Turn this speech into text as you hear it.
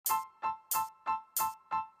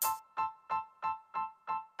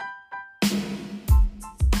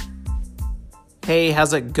Hey,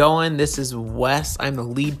 how's it going? This is Wes. I'm the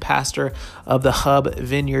lead pastor of the Hub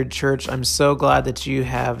Vineyard Church. I'm so glad that you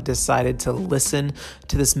have decided to listen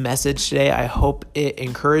to this message today. I hope it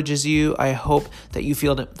encourages you. I hope that you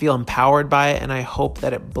feel empowered by it, and I hope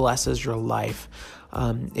that it blesses your life.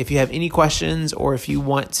 If you have any questions or if you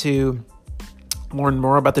want to learn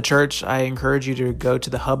more about the church, I encourage you to go to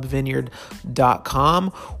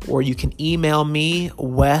thehubvineyard.com, or you can email me,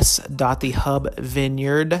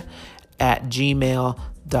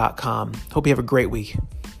 wes.thehubvineyard@gmail.com. Hope you have a great week.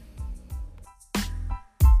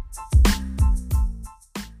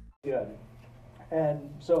 Good.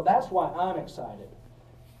 And so that's why I'm excited.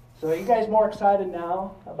 So are you guys more excited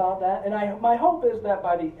now about that? And my hope is that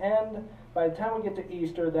by the time we get to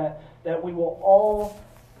Easter, that we will all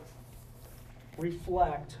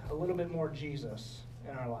reflect a little bit more Jesus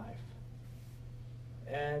in our life.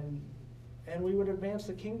 And we would advance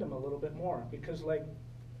the kingdom a little bit more. Because like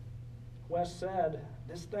Wes said,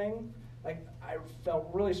 this thing, I felt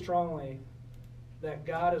really strongly that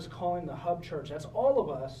God is calling the Hub Church, that's all of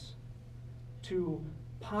us, to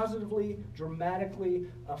positively, dramatically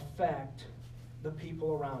affect the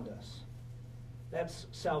people around us. That's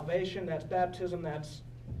salvation, that's baptism,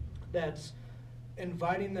 that's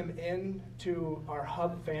inviting them into our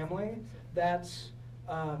Hub family. That's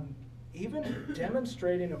even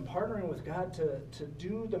demonstrating and partnering with God to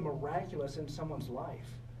do the miraculous in someone's life.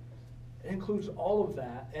 It includes all of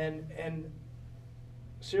that. And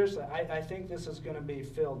seriously, I think this is going to be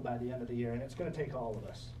filled by the end of the year, and it's going to take all of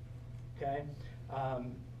us. Okay?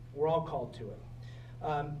 We're all called to it.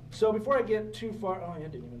 So before I get too far, I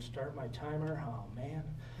didn't even start my timer. Oh, man.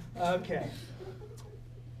 Okay.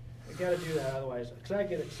 I got to do that otherwise, because I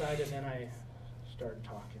get excited and then I start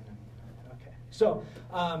talking. Okay. So,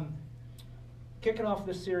 kicking off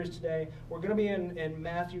this series today, we're going to be in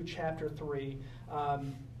Matthew chapter 3.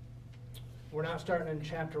 We're not starting in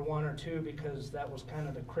chapter 1 or 2 because that was kind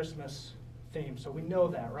of the Christmas theme. So we know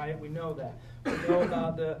that, right? We know that. We know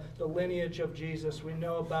about the lineage of Jesus. We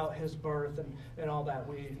know about his birth and all that.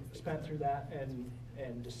 We spent through that in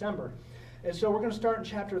December. And so we're going to start in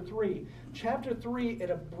chapter 3. Chapter 3, it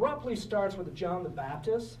abruptly starts with John the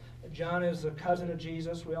Baptist. John is a cousin of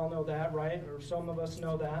Jesus. We all know that, right? Or some of us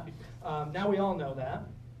know that. Now we all know that.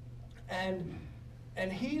 And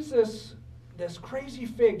he's this crazy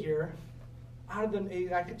figure. I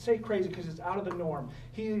could say crazy because it's out of the norm.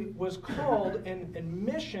 He was called in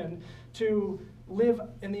mission to live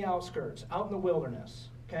in the outskirts, out in the wilderness.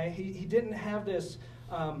 Okay, he didn't have this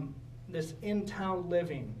in-town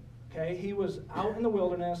living. Okay, he was out in the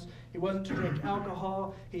wilderness. He wasn't to drink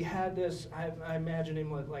alcohol. He had this. I imagine him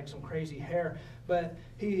with like some crazy hair, but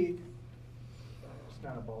it's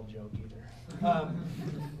not a bald joke either.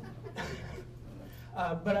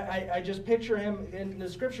 But I just picture him, and the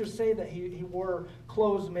scriptures say that he wore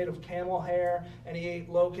clothes made of camel hair, and he ate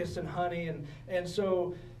locusts and honey, and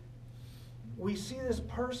so we see this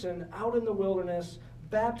person out in the wilderness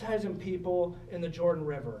baptizing people in the Jordan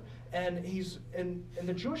River, and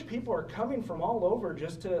the Jewish people are coming from all over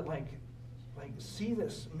just to like see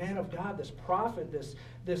this man of God, this prophet,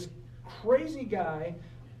 this crazy guy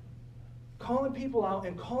calling people out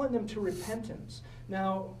and calling them to repentance.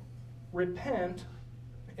 Now, repent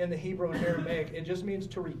in the Hebrew and Aramaic, it just means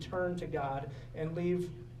to return to God and leave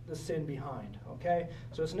the sin behind, okay?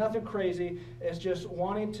 So it's nothing crazy. It's just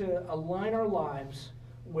wanting to align our lives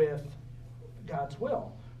with God's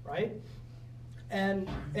will, right? And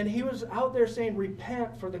he was out there saying,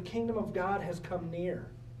 repent, for the kingdom of God has come near.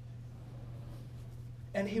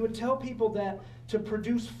 And he would tell people that to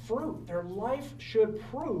produce fruit, the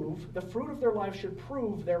fruit of their life should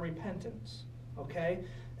prove their repentance, okay?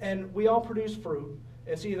 And we all produce fruit.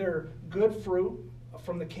 It's either good fruit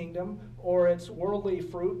from the kingdom, or it's worldly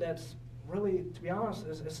fruit that's really, to be honest,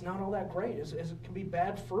 it's not all that great. It can be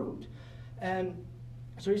bad fruit. And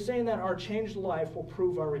so he's saying that our changed life will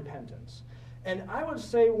prove our repentance. And I would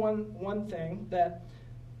say one thing, that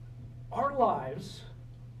our lives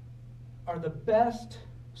are the best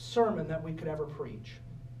sermon that we could ever preach.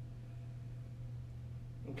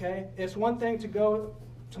 Okay? It's one thing to go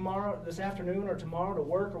this afternoon or tomorrow to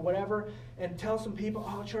work or whatever and tell some people,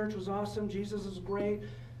 oh, church was awesome, Jesus is great.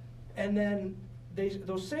 And then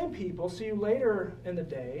those same people see you later in the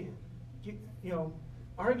day,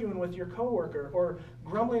 arguing with your coworker or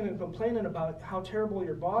grumbling and complaining about how terrible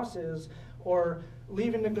your boss is, or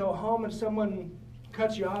leaving to go home and someone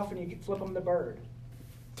cuts you off and you flip them the bird.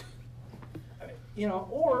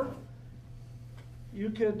 Or you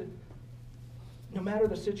could, no matter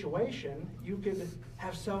the situation, you could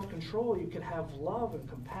have self-control, you could have love and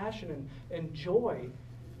compassion and joy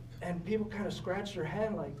And people kind of scratch their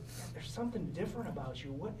head like, there's something different about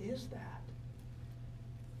you. What is that?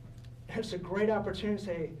 And it's a great opportunity to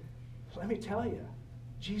say, let me tell you,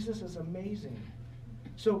 Jesus is amazing.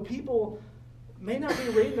 So people may not be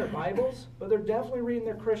reading their Bibles, but they're definitely reading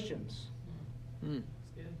their Christians.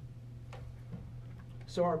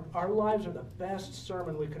 So our lives are the best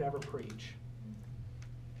sermon we could ever preach.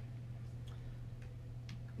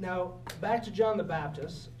 Now, back to John the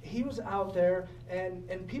Baptist. He was out there,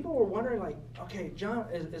 and people were wondering, like, okay, John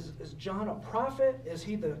is John a prophet? Is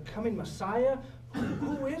he the coming Messiah?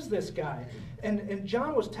 Who is this guy? And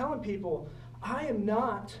John was telling people, I am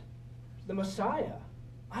not the Messiah.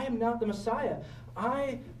 I am not the Messiah.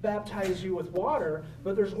 I baptize you with water,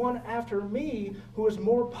 but there's one after me who is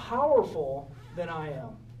more powerful than I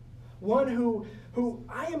am. One who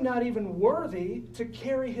I am not even worthy to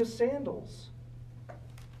carry his sandals.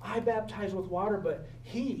 I baptize with water, but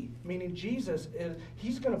he, meaning Jesus,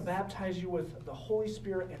 he's going to baptize you with the Holy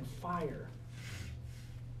Spirit and fire.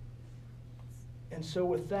 And so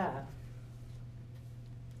with that,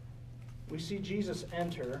 we see Jesus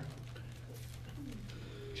enter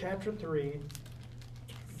chapter 3,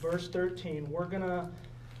 verse 13.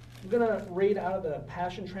 I'm gonna read out of the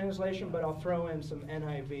Passion Translation, but I'll throw in some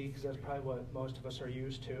NIV because that's probably what most of us are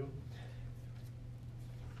used to.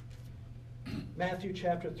 Matthew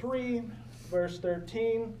chapter 3, verse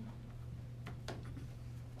 13.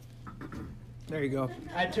 There you go.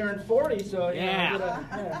 I turned 40, so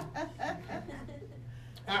yeah.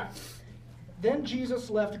 All right. Then Jesus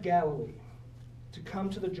left Galilee to come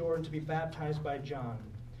to the Jordan to be baptized by John.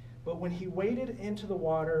 But when he waded into the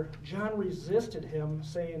water, John resisted him,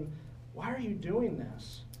 saying, "Why are you doing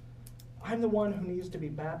this? I'm the one who needs to be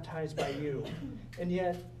baptized by you, and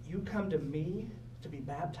yet you come to me to be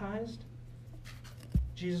baptized?"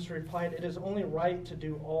 Jesus replied, "It is only right to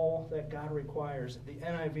do all that God requires." The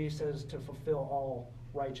NIV says to fulfill all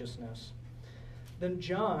righteousness. Then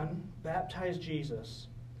John baptized Jesus,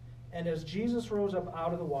 and as Jesus rose up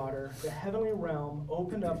out of the water, the heavenly realm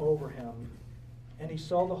opened up over him, and he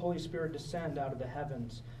saw the Holy Spirit descend out of the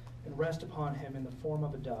heavens and rest upon him in the form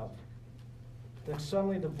of a dove. Then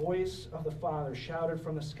suddenly the voice of the Father shouted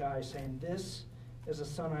from the sky, saying, "This is the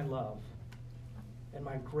Son I love, and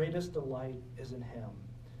my greatest delight is in him."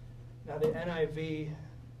 Now the NIV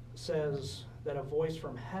says that a voice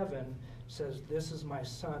from heaven says, "This is my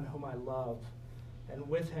Son whom I love, and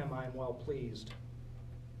with him I am well pleased."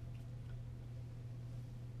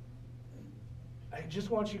 I just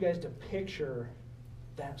want you guys to picture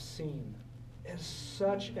that scene. It's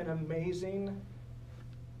such an amazing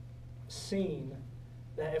scene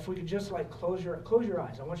that if we could just like close your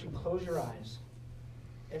eyes. I want you to close your eyes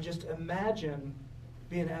and just imagine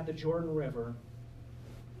being at the Jordan River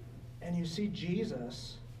and you see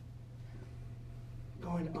Jesus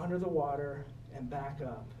going under the water and back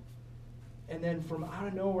up. And then from out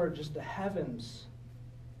of nowhere, just the heavens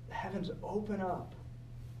open up.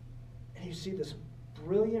 And you see this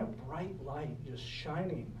brilliant, bright light just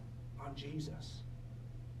shining on Jesus.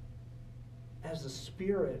 As the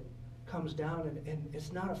Spirit comes down, and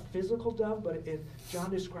it's not a physical dove, but John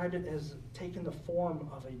described it as taking the form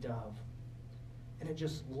of a dove. And it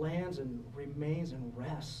just lands and remains and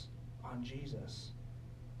rests on Jesus.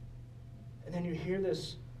 And then you hear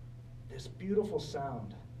this beautiful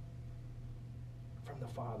sound from the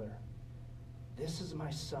Father. "This is my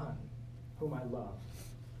Son, whom I love.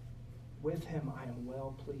 With him I am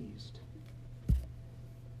well pleased."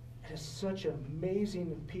 It is such an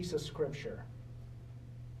amazing piece of Scripture.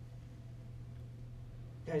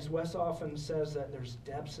 Guys, Wes often says that there's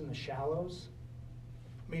depths in the shallows,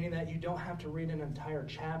 meaning that you don't have to read an entire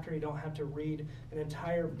chapter, you don't have to read an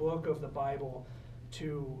entire book of the Bible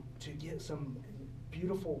to get some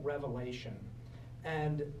beautiful revelation.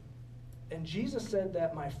 And Jesus said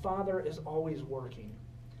that my Father is always working.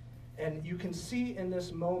 And you can see in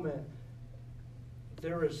this moment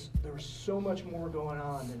there is so much more going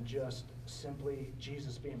on than just simply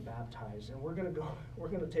Jesus being baptized. And we're going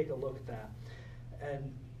to take a look at that.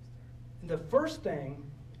 And the first thing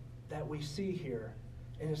that we see here,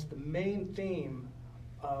 and it's the main theme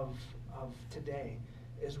of today,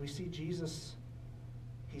 is we see Jesus,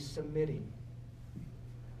 he's submitting.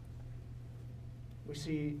 We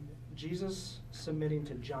see Jesus submitting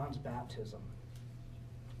to John's baptism.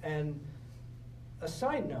 And a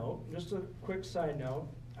side note, just a quick side note,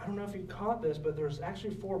 I don't know if you caught this, but there's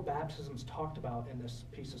actually 4 baptisms talked about in this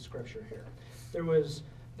piece of Scripture here. There was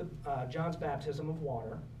John's baptism of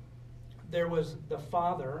water. There was the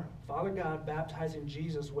Father God baptizing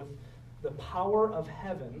Jesus with the power of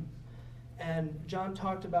heaven. And John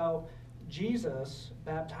talked about Jesus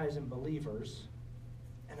baptizing believers.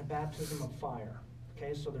 and a baptism of fire.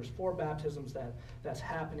 Okay, so there's 4 baptisms that's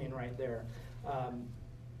happening right there.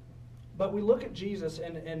 But we look at Jesus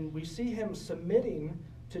and we see him submitting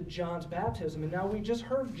to John's baptism. And now we just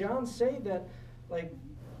heard John say that, like,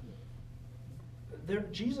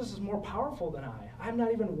 Jesus is more powerful than I. I'm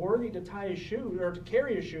not even worthy to tie his shoes, or to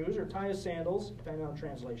carry his shoes, or tie his sandals, depending on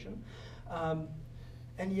translation.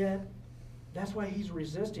 And yet, that's why he's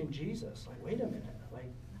resisting Jesus. Like, wait a minute.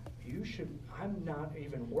 Like, I'm not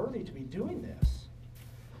even worthy to be doing this.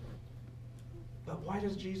 But why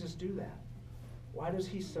does Jesus do that? Why does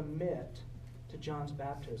he submit to John's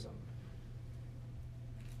baptism?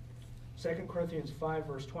 2 Corinthians 5,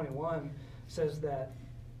 verse 21 says that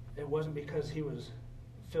it wasn't because he was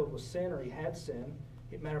filled with sin or he had sin.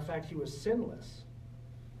 Matter of fact, he was sinless.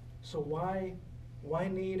 So why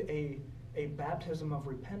need a baptism of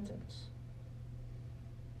repentance?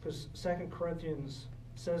 Because 2 Corinthians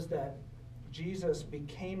says that Jesus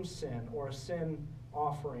became sin, or a sin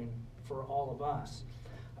offering for all of us.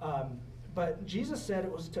 But Jesus said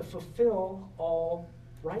it was to fulfill all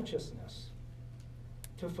righteousness,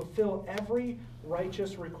 to fulfill every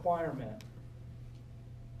righteous requirement.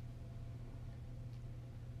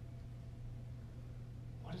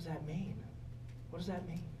 What does that mean? What does that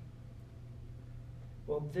mean?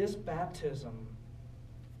 Well, this baptism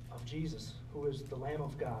of Jesus, who is the Lamb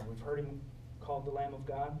of God, we've heard him called the Lamb of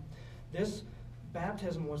God. This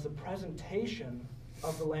baptism was the presentation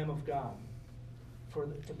of the Lamb of God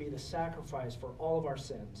to be the sacrifice for all of our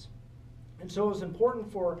sins. And so it was important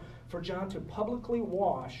for John to publicly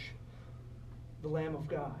wash the Lamb of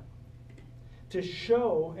God, to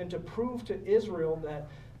show and to prove to Israel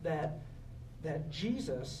that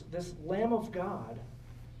Jesus, this Lamb of God,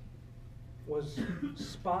 was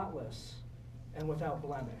spotless and without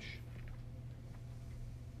blemish.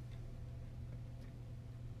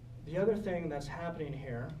 The other thing that's happening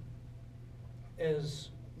here is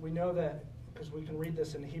we know that, because we can read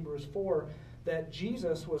this in Hebrews 4, that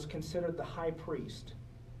Jesus was considered the high priest.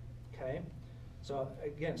 Okay? So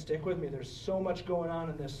again, stick with me. There's so much going on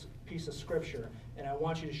in this piece of Scripture, and I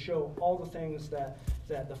want you to show all the things that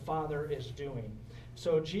the Father is doing.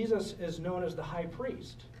 So Jesus is known as the high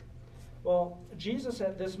priest. Well, Jesus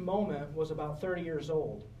at this moment was about 30 years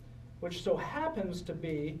old, which so happens to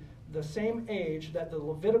be the same age that the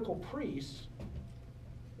Levitical priests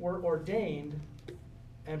were ordained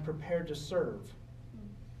and prepared to serve.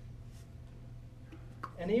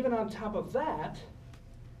 And even on top of that,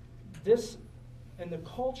 this, in the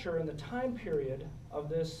culture, in the time period of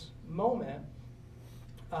this moment,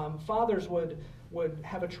 fathers would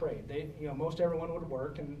have a trade. Most everyone would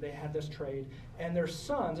work, and they had this trade. And their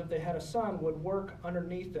sons, if they had a son, would work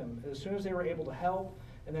underneath them as soon as they were able to help.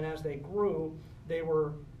 And then as they grew, they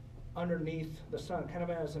were underneath the son, kind of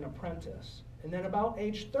as an apprentice. And then about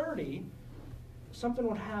age 30, something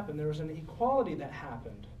would happen. There was an equality that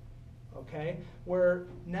happened, okay, where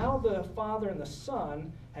now the father and the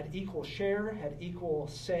son had equal share, had equal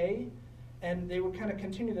say, and they would kind of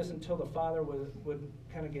continue this until the father would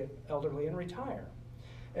kind of get elderly and retire.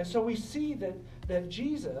 And so we see that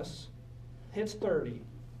Jesus hits 30,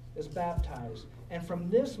 is baptized, and from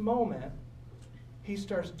this moment, he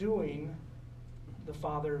starts doing the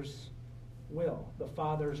Father's will, the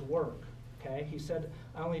Father's work. Okay? He said,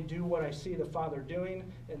 I only do what I see the Father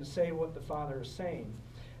doing and say what the Father is saying.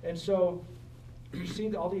 And so you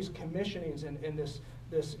see all these commissionings and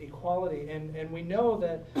this equality. And we know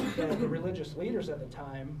that the religious leaders at the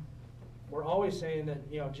time were always saying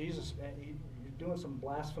that, Jesus, you're doing some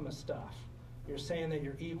blasphemous stuff. You're saying that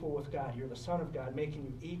you're equal with God. You're the Son of God, making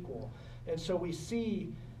you equal. And so we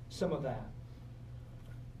see some of that.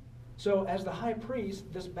 So as the high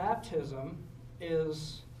priest, this baptism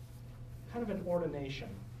is kind of an ordination.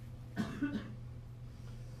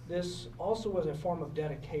 This also was a form of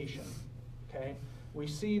dedication. Okay, we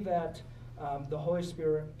see that the Holy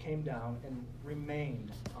Spirit came down and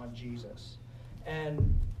remained on Jesus.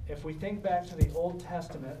 And if we think back to the Old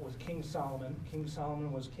Testament with King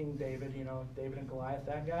Solomon was King David, David and Goliath,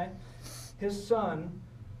 that guy. His son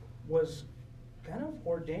was kind of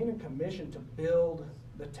ordained and commissioned to build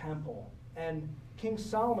the temple. And King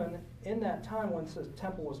Solomon, in that time, once the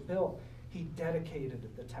temple was built, he dedicated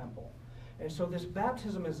the temple. And so this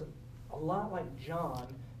baptism is a lot like John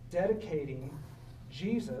dedicating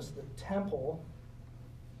Jesus, the temple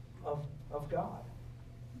of God.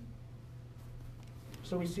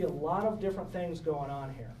 So we see a lot of different things going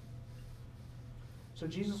on here. So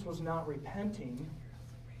Jesus was not repenting.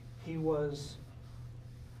 He was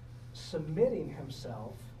submitting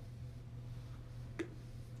himself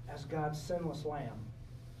as God's sinless lamb.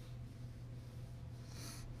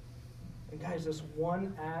 And guys, this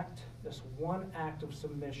one act of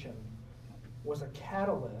submission was a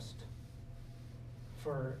catalyst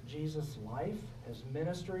for Jesus' life, his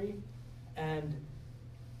ministry, and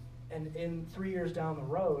in 3 years down the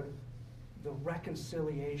road, the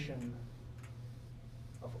reconciliation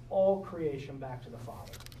of all creation back to the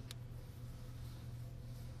Father.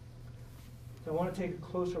 So I want to take a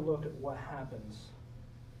closer look at what happens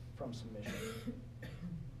from submission.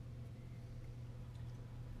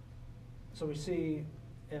 So we see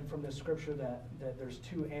from this scripture that there's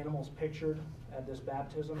two animals pictured at this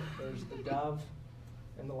baptism. There's the dove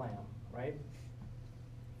and the lamb, right?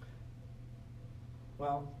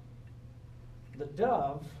 Well, the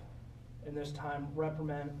dove in this time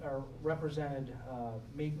represented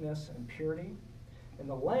meekness and purity, and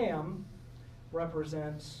the lamb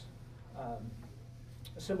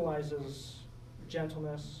symbolizes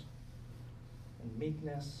gentleness and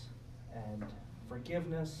meekness and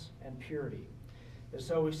forgiveness and purity. And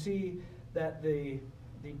so we see that the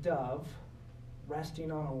dove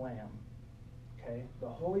resting on a lamb, okay? The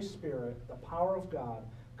Holy Spirit, the power of God,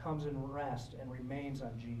 comes and rests and remains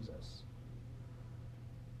on Jesus.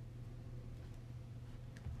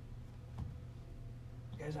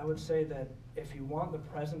 Guys, I would say that if you want the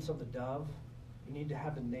presence of the dove, you need to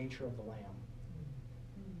have the nature of the lamb.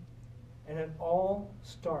 And it all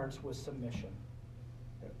starts with submission.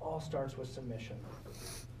 It all starts with submission.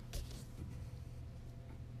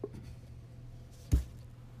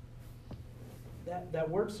 That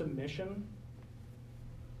word submission,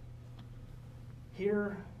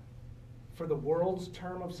 here, for the world's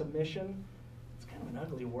term of submission, it's kind of an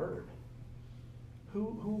ugly word.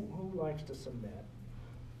 Who likes to submit?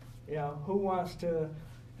 Yeah, who wants to?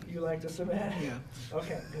 You like to submit? Yeah.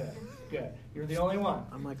 Okay, good. You're the only one.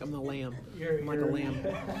 I'm the lamb. I'm like a lamb.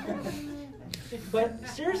 But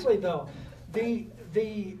seriously though,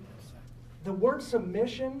 the word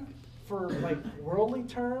submission for like worldly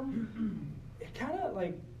term, it kind of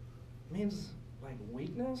like means like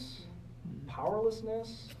weakness,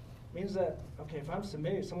 powerlessness. Means that, okay, if I'm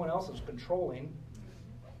submitting, someone else is controlling,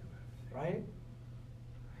 right?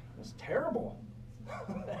 That's terrible.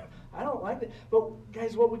 I don't like that. But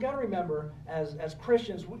guys, what we got to remember as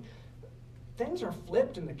Christians, things are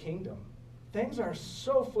flipped in the kingdom. Things are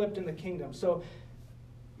so flipped in the kingdom. So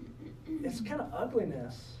it's kind of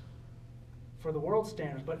ugliness for the world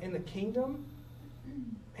standards. But in the kingdom,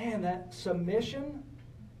 man, that submission,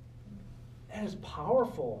 that is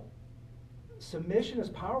powerful. Submission is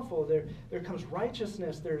powerful. There comes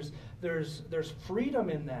righteousness. There's freedom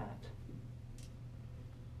in that.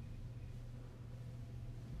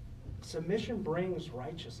 Submission brings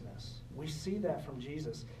righteousness. We see that from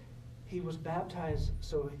Jesus. He was baptized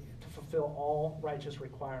to fulfill all righteous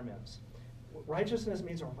requirements. Righteousness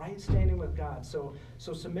means a right standing with God. So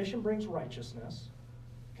submission brings righteousness.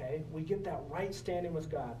 Okay, we get that right standing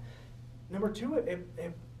with God. Number two,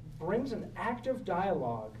 it brings an active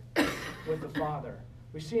dialogue with the Father.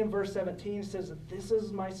 We see in verse 17, it says that this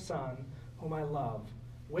is my Son whom I love.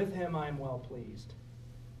 With him I am well pleased.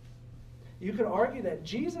 You could argue that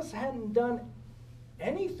Jesus hadn't done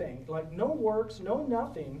anything, like no works, no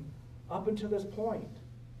nothing, up until this point.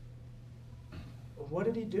 But what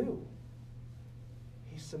did he do?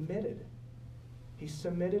 He submitted. He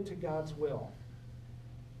submitted to God's will.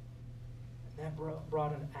 And that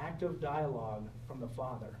brought an active dialogue from the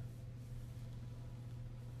Father.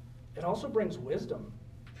 It also brings wisdom.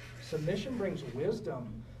 Submission brings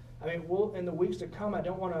wisdom. I mean, in the weeks to come, I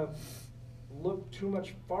don't want to look too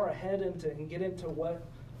much far ahead and get into what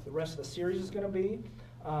the rest of the series is going to be.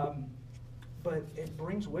 But it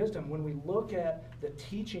brings wisdom. When we look at the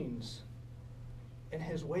teachings and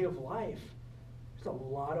his way of life, there's a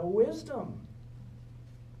lot of wisdom.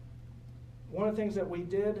 One of the things that we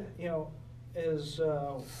did, is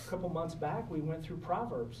a couple months back, we went through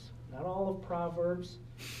Proverbs. Not all of Proverbs.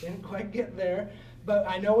 Didn't quite get there. But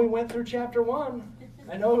I know we went through chapter 1.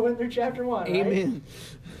 Right? Amen.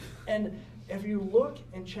 And if you look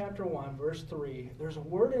in chapter 1, verse 3, there's a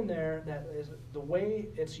word in there that is the way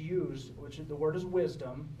it's used, which the word is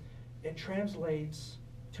wisdom. It translates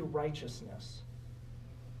to righteousness.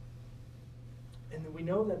 And we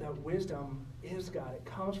know that wisdom is God. It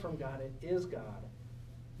comes from God. It is God.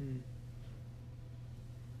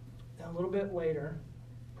 Now, a little bit later,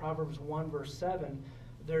 Proverbs 1, verse 7,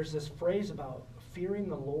 there's this phrase about fearing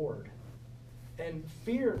the Lord. And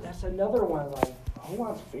fear, that's another one, like, who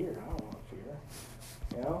wants fear? I don't want fear.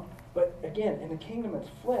 But again, in the kingdom it's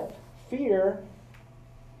flipped. Fear,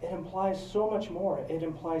 it implies so much more. It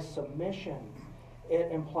implies submission.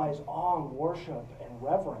 It implies awe and worship and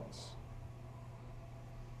reverence.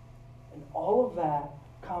 And all of that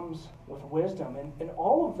comes with wisdom. And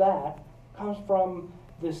all of that comes from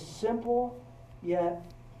this simple yet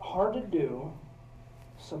hard to do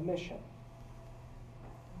submission.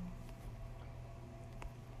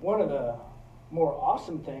 One of the more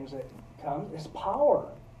awesome things that comes is power.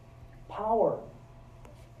 Power.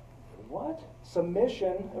 What?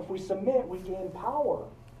 Submission. If we submit, we gain power.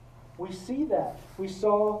 We see that. We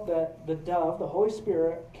saw that the dove, the Holy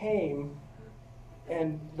Spirit, came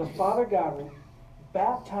and the Father God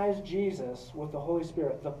baptized Jesus with the Holy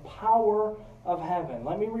Spirit. The power of heaven.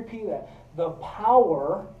 Let me repeat that. The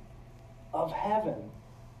power of heaven.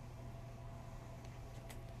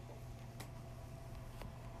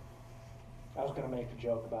 I was going to make a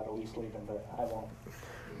joke about Elise leaving, but I won't.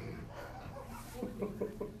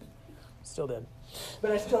 Still did.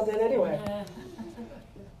 But I still did anyway.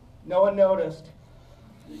 No one noticed.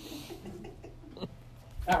 All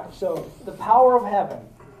right, so the power of heaven.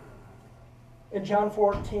 In John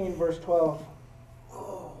 14, verse 12,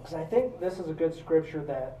 because I think this is a good scripture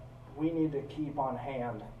that we need to keep on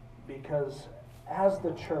hand, because as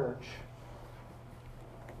the church,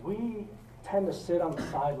 we tend to sit on the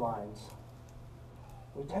sidelines.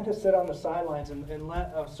 We tend to sit on the sidelines and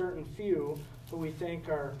let a certain few who we think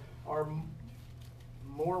are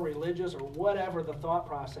more religious or whatever the thought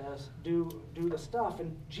process do the stuff.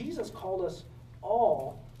 And Jesus called us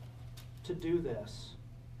all to do this.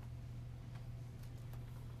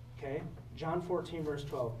 Okay? John 14, verse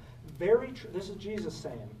 12. This is Jesus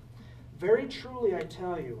saying, "Very truly I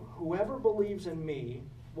tell you, whoever believes in me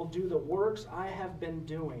will do the works I have been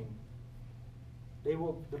doing." The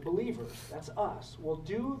believers, that's us, will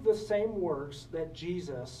do the same works that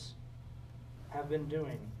Jesus have been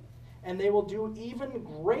doing. And they will do even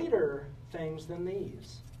greater things than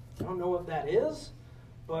these. I don't know what that is,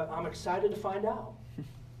 but I'm excited to find out.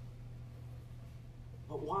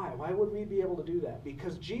 But why? Why would we be able to do that?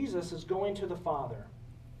 Because Jesus is going to the Father.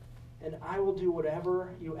 And I will do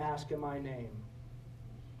whatever you ask in my name.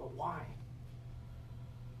 But why?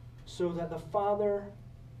 So that the Father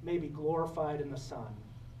may be glorified in the Son.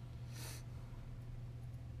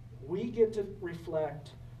 We get to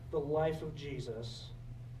reflect the life of Jesus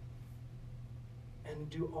and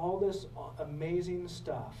do all this amazing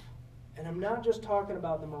stuff. And I'm not just talking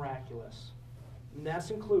about the miraculous, and that's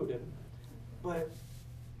included, but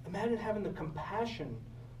imagine having the compassion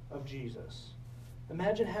of Jesus.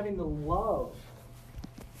 Imagine having the love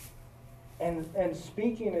and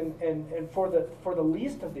speaking and for the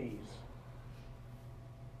least of these,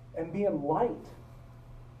 and being light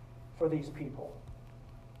for these people.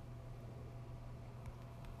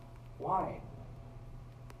 Why?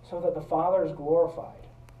 So that the Father is glorified.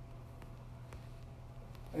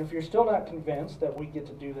 And if you're still not convinced that we get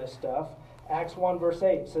to do this stuff, Acts 1 verse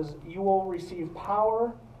 8 says, "You will receive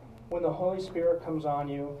power when the Holy Spirit comes on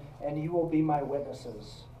you, and you will be my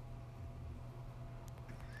witnesses."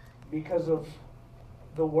 Because of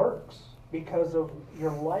the works, because of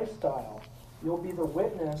your lifestyle, you'll be the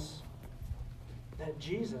witness that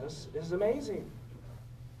Jesus is amazing.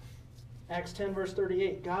 Acts 10 verse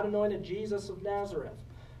 38, "God anointed Jesus of Nazareth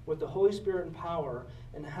with the Holy Spirit and power,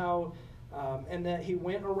 and that he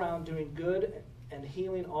went around doing good and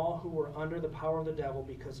healing all who were under the power of the devil,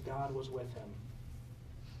 because God was with him."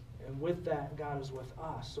 And with that, God is with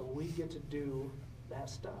us, so we get to do that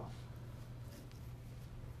stuff.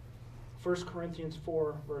 1 Corinthians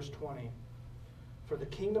 4 verse 20, "For the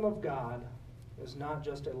kingdom of God is not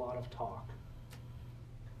just a lot of talk."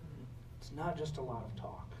 It's not just a lot of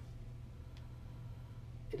talk.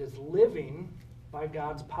 It is living by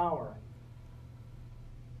God's power.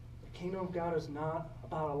 The kingdom of God is not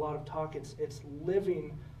about a lot of talk. It's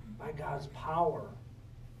living by God's power.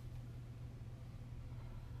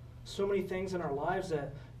 So many things in our lives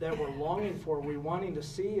that we're longing for, we're wanting to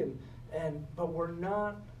see, but we're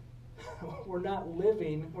not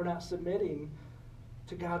living, we're not submitting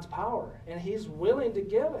to God's power. And He's willing to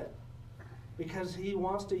give it because He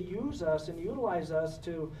wants to use us and utilize us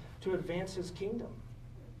to advance His kingdom.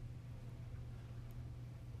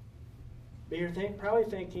 But you're probably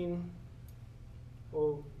thinking,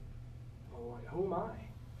 well, who am I?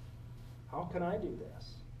 How can I do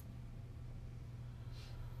this?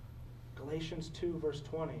 Galatians 2 verse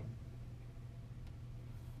 20.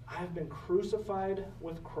 "I have been crucified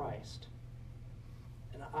with Christ,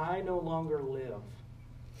 and I no longer live,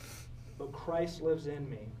 but Christ lives in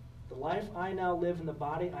me. The life I now live in the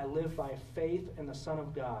body, I live by faith in the Son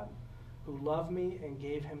of God, who loved me and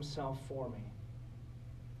gave Himself for me."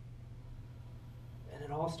 And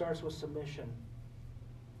it all starts with submission.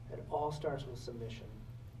 It all starts with submission.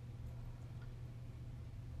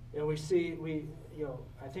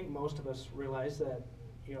 I think most of us realize that,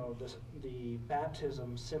 the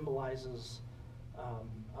baptism symbolizes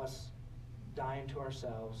us dying to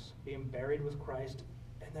ourselves, being buried with Christ,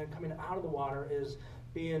 and then coming out of the water is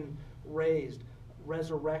being raised,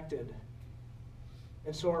 resurrected.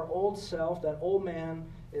 And so our old self, that old man,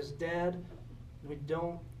 is dead. We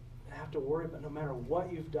don't have to worry about no matter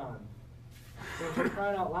what you've done. And if we're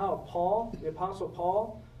crying out loud, Paul, the Apostle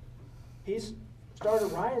Paul, he's started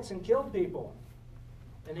riots and killed people.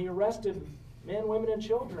 And he arrested men, women, and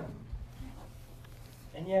children.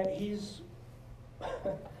 And yet he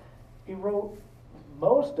wrote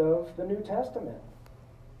most of the New Testament.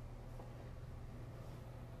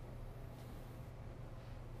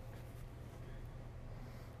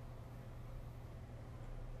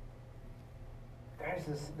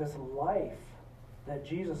 Guys, this life that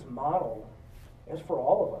Jesus modeled is for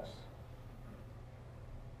all of us.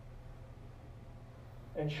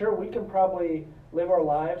 And sure, we can probably live our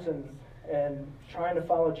lives and trying to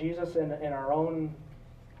follow Jesus in our own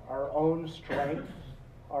strength,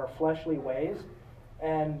 our fleshly ways,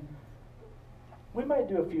 and we might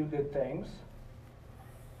do a few good things.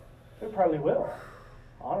 We probably will,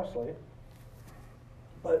 honestly.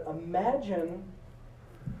 But imagine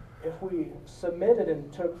if we submitted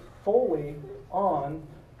and took fully on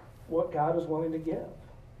what God is willing to give.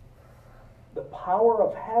 The power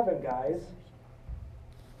of heaven, guys.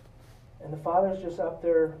 And the Father's just up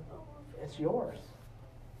there, it's yours.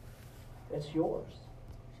 It's yours.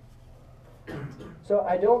 So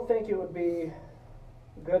I don't think it would be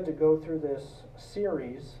good to go through this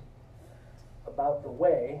series about the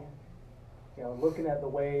way, looking at the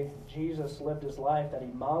way Jesus lived his life that he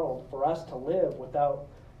modeled for us to live without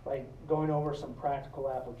going over some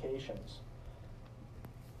practical applications.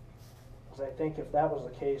 Because I think if that was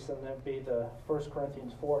the case, then that'd be the 1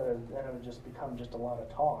 Corinthians 4, then it would just become just a lot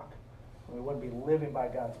of talk. We wouldn't be living by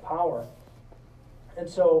God's power. And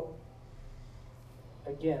so,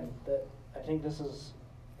 again, I think this is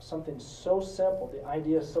something so simple. The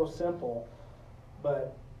idea is so simple,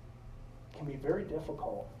 but can be very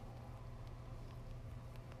difficult.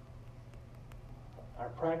 Our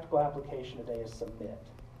practical application today is submit.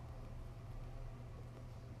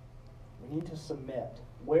 We need to submit.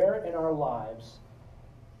 Where in our lives,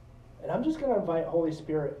 and I'm just going to invite Holy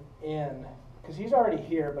Spirit in, because he's already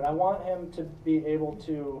here, but I want him to be able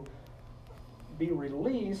to be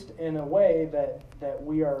released in a way that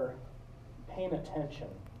we are paying attention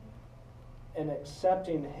and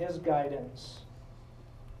accepting his guidance.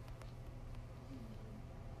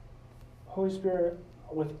 Holy Spirit,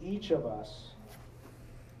 with each of us,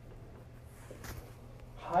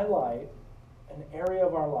 highlight an area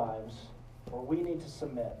of our lives where we need to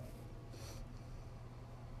submit.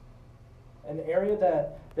 An area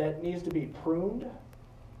that needs to be pruned.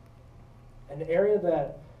 An area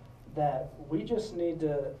that we just need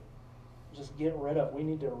to just get rid of. We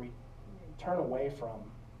need to turn away from.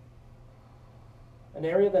 An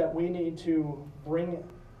area that we need to bring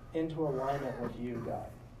into alignment with you, God.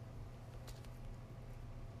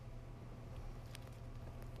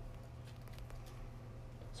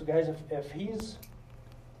 So guys, if he's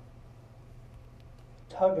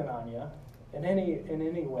tugging on you in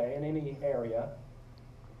any way, in any area,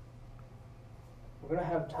 we're going to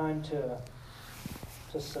have time to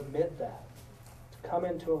submit that, to come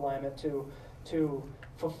into alignment, to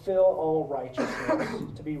fulfill all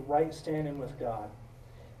righteousness, to be right standing with God.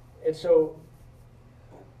 And so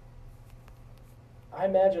I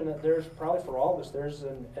imagine that there's probably for all of us, there's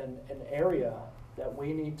an area that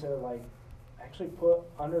we need to actually put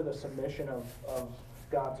under the submission of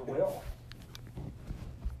God's will.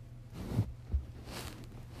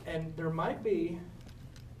 And there might be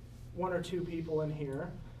one or two people in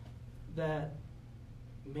here that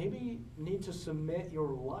maybe need to submit your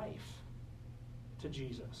life to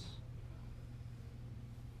Jesus.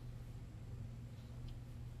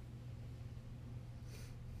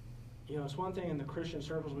 It's one thing in the Christian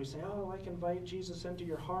circles we say, invite Jesus into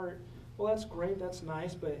your heart. Well, that's great, that's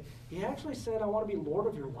nice, but he actually said, I want to be Lord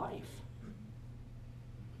of your life.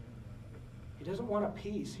 He doesn't want a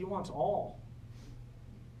piece, he wants all.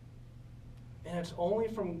 And it's only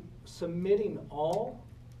from submitting all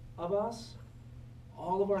of us,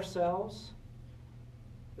 all of ourselves,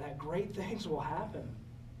 that great things will happen.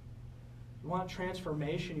 You want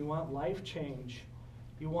transformation, you want life change,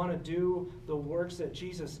 you want to do the works that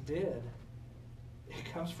Jesus did. It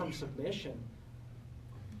comes from submission.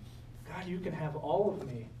 God, you can have all of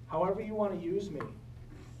me, however you want to use me.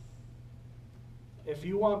 If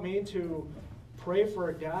you want me to pray for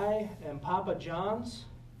a guy in Papa John's,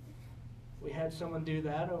 we had someone do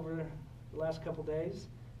that over the last couple days.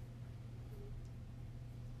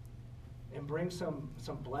 and bring some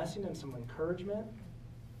blessing and some encouragement,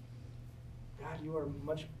 God, you are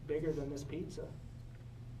much bigger than this pizza.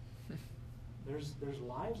 There's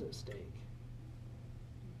lives at stake.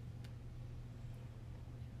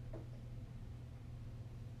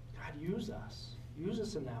 God, use us. Use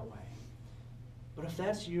us in that way. But if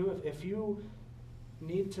that's you, if you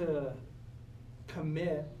need to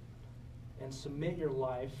commit and submit your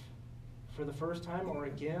life for the first time or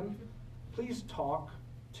again, please talk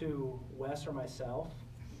to Wes or myself.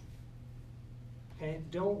 Okay?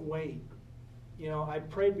 Don't wait. You know, I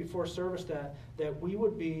prayed before service that we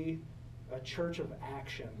would be a church of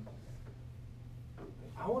action.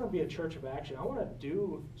 I want to be a church of action. I want to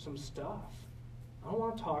do some stuff. I don't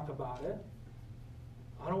want to talk about it.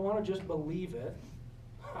 I don't want to just believe it.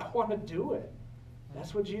 I want to do it.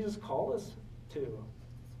 That's what Jesus called us to.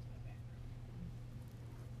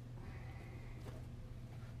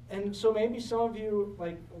 And so maybe some of you,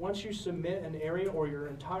 like, once you submit an area or your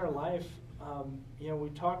entire life, you know, we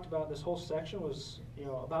talked about this whole section was, you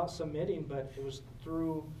know, about submitting, but it was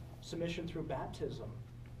through submission through baptism.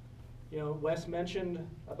 You know, Wes mentioned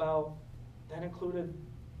about that included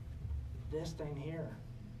this thing here,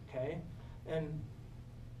 okay? And,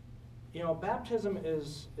 you know, baptism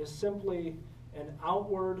is simply an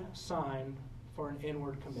outward sign for an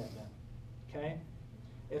inward commitment, okay?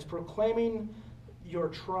 It's proclaiming your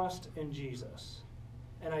trust in Jesus.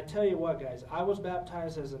 And I tell you what, guys, I was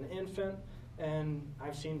baptized as an infant, and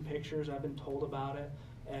I've seen pictures, I've been told about it,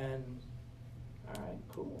 and all right,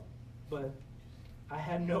 cool. But I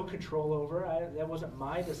had no control over it. That wasn't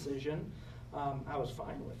my decision. I was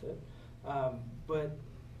fine with it. But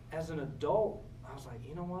as an adult, I was like,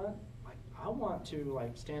 you know what? Like, I want to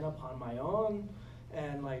like stand up on my own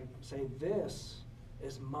and like say, this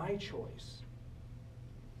is my choice.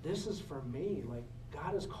 This is for me. Like,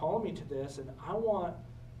 God is calling me to this, and I want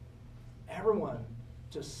everyone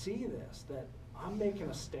to see this, that I'm making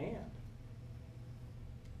a stand.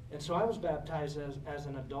 And so I was baptized as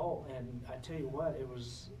an adult, and I tell you what, it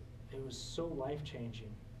was so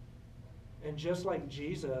life-changing. And just like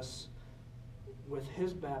Jesus, with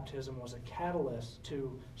his baptism, was a catalyst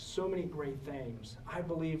to so many great things, I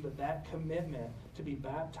believe that commitment to be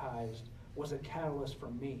baptized was a catalyst for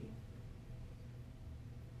me.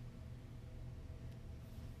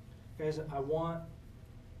 Guys, I want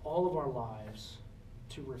all of our lives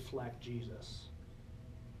to reflect Jesus.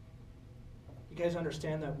 You guys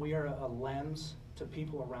understand that we are a lens to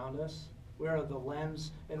people around us? We are the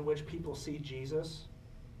lens in which people see Jesus.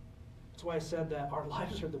 That's why I said that our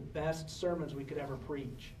lives are the best sermons we could ever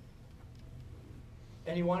preach.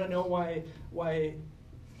 And you want to know why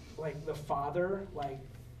like the Father like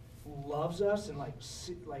loves us and like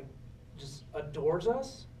just adores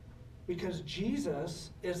us? Because Jesus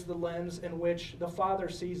is the lens in which the Father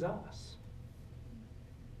sees us.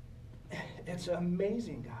 It's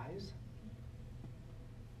amazing, guys.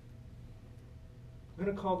 I'm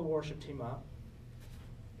going to call the worship team up.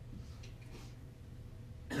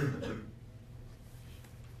 And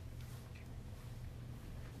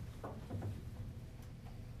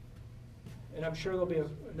I'm sure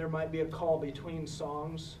there might be a call between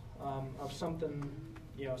songs of something,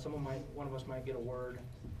 you know, one of us might get a word,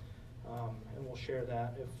 and we'll share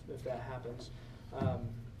that if that happens.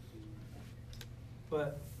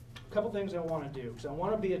 But a couple things I want to do, because I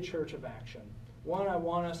want to be a church of action. One, I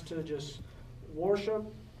want us to just worship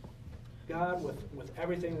God with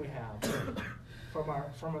everything we have.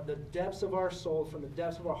 From the depths of our soul, from the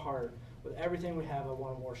depths of our heart, with everything we have, I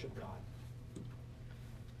want to worship God.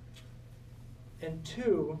 And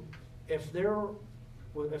two, if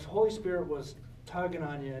Holy Spirit was tugging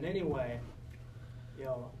on you in any way, you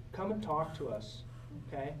know, come and talk to us.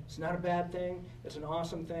 Okay? It's not a bad thing. It's an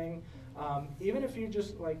awesome thing. Even if you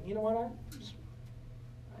just like, you know what,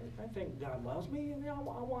 I think God loves me, and I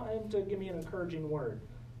want him to give me an encouraging word.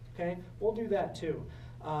 Okay? We'll do that too.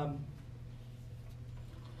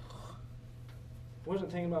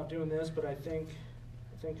 Wasn't thinking about doing this, but I think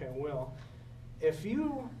I will. If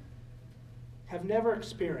you have never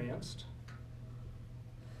experienced,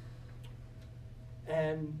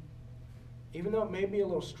 and even though it may be a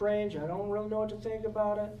little strange, I don't really know what to think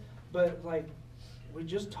about it, but like we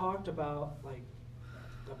just talked about, like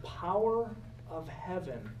the power of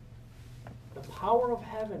heaven. The power of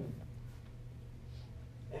heaven.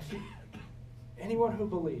 Anyone who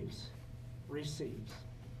believes receives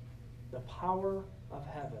the power of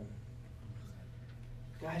heaven.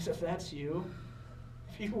 Guys, if that's you,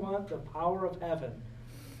 if you want the power of heaven,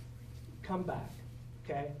 come back,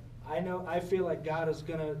 okay? I feel like God is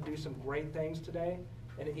going to do some great things today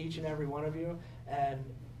in each and every one of you, and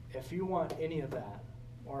if you want any of that,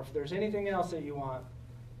 or if there's anything else that you want,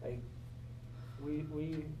 like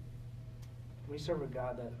we serve a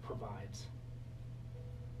God that provides.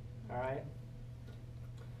 All right?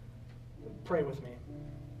 Pray with me.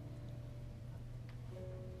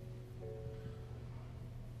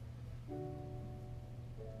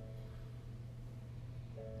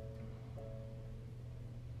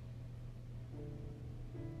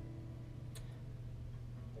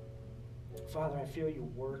 Father, I feel you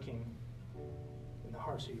working in the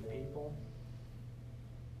hearts of your people.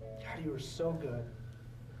 God, you are so good.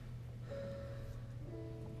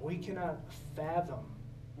 We cannot fathom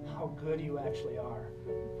how good you actually are.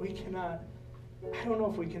 I don't know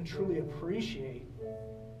if we can truly appreciate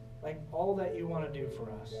like all that you want to do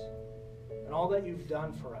for us and all that you've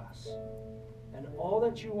done for us and all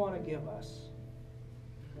that you want to give us.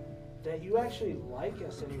 That you actually like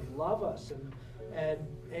us and you love us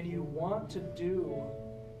and you want to do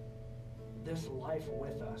this life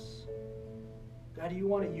with us. God, you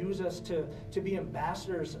want to use us to be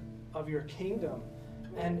ambassadors of your kingdom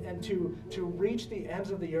and to reach the ends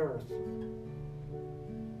of the earth.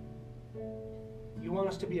 You want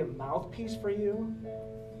us to be a mouthpiece for you.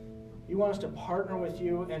 You want us to partner with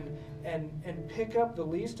you and pick up the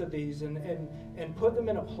least of these and put them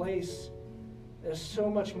in a place that is so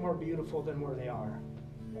much more beautiful than where they are.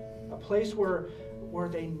 A place where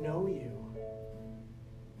they know you.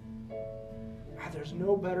 God, there's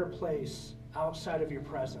no better place outside of your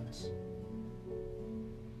presence.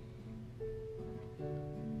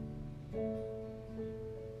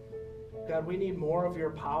 God, we need more of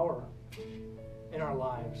your power in our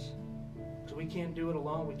lives. Because we can't do it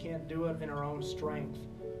alone. We can't do it in our own strength.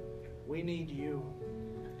 We need you.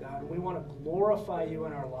 God, we want to glorify you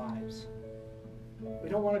in our lives. We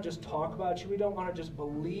don't want to just talk about you. We don't want to just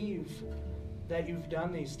believe that you've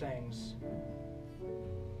done these things.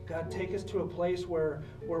 God, take us to a place where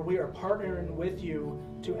we are partnering with you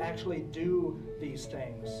to actually do these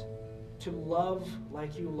things. To love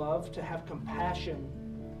like you love, to have compassion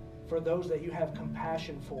for those that you have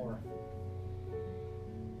compassion for.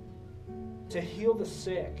 To heal the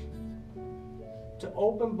sick. To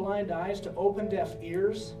open blind eyes, to open deaf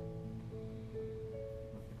ears.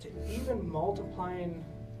 To even multiplying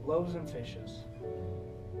loaves and fishes.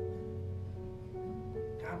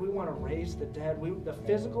 God, we want to raise the dead, the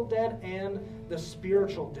physical dead and the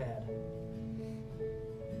spiritual dead.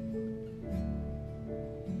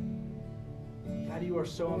 God, you are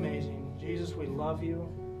so amazing. Jesus, we love you.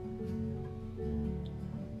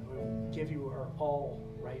 We give you our all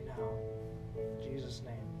right now. In Jesus'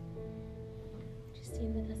 name. Would you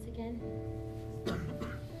stand with us again?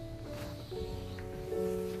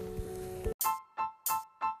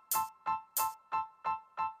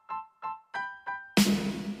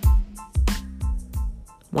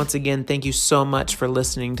 Once again, thank you so much for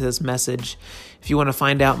listening to this message. If you want to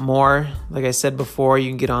find out more, like I said before, you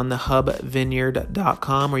can get on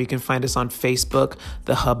thehubvineyard.com, or you can find us on Facebook,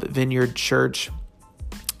 The Hub Vineyard Church,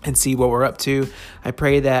 and see what we're up to. I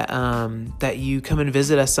pray that that you come and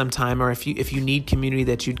visit us sometime, or if you need community,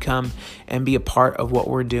 that you'd come and be a part of what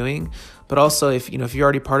we're doing. But also, if you're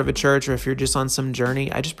already part of a church, or if you're just on some journey,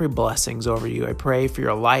 I just pray blessings over you. I pray for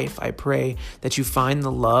your life. I pray that you find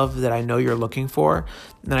the love that I know you're looking for.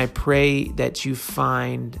 And I pray that you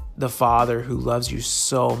find the Father who loves you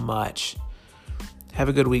so much. Have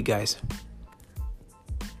a good week, guys.